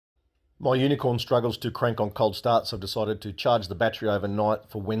My Unicorn struggles to crank on cold start, so I've decided to charge the battery overnight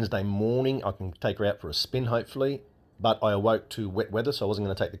for Wednesday morning. I can take her out for a spin, hopefully, but I awoke to wet weather, so I wasn't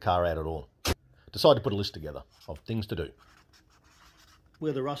going to take the car out at all. Decided to put a list together of things to do.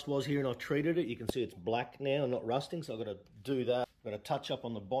 Where the rust was here and I've treated it, you can see it's black now and not rusting, so I've got to do that. I've got to touch up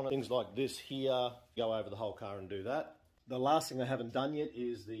on the bonnet, things like this here, go over the whole car and do that. The last thing I haven't done yet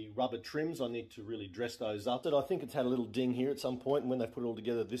is the rubber trims. I need to really dress those up. I think it's had a little ding here at some point, and when they put it all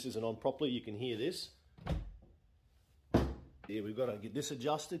together, this isn't on properly. You can hear this. Yeah, we've got to get this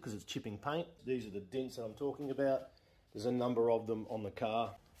adjusted because it's chipping paint. These are the dents that I'm talking about. There's a number of them on the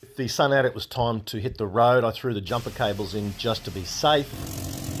car. With the sun out, it was time to hit the road. I threw the jumper cables in just to be safe.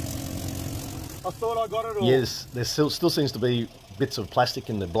 I thought I got it all. Yes, there still seems to be bits of plastic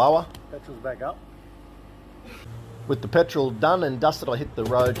in the blower. Petrol's back up. With the petrol done and dusted, I hit the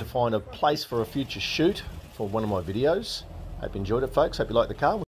road to find a place for a future shoot for one of my videos. Hope you enjoyed it, folks. Hope you like the car.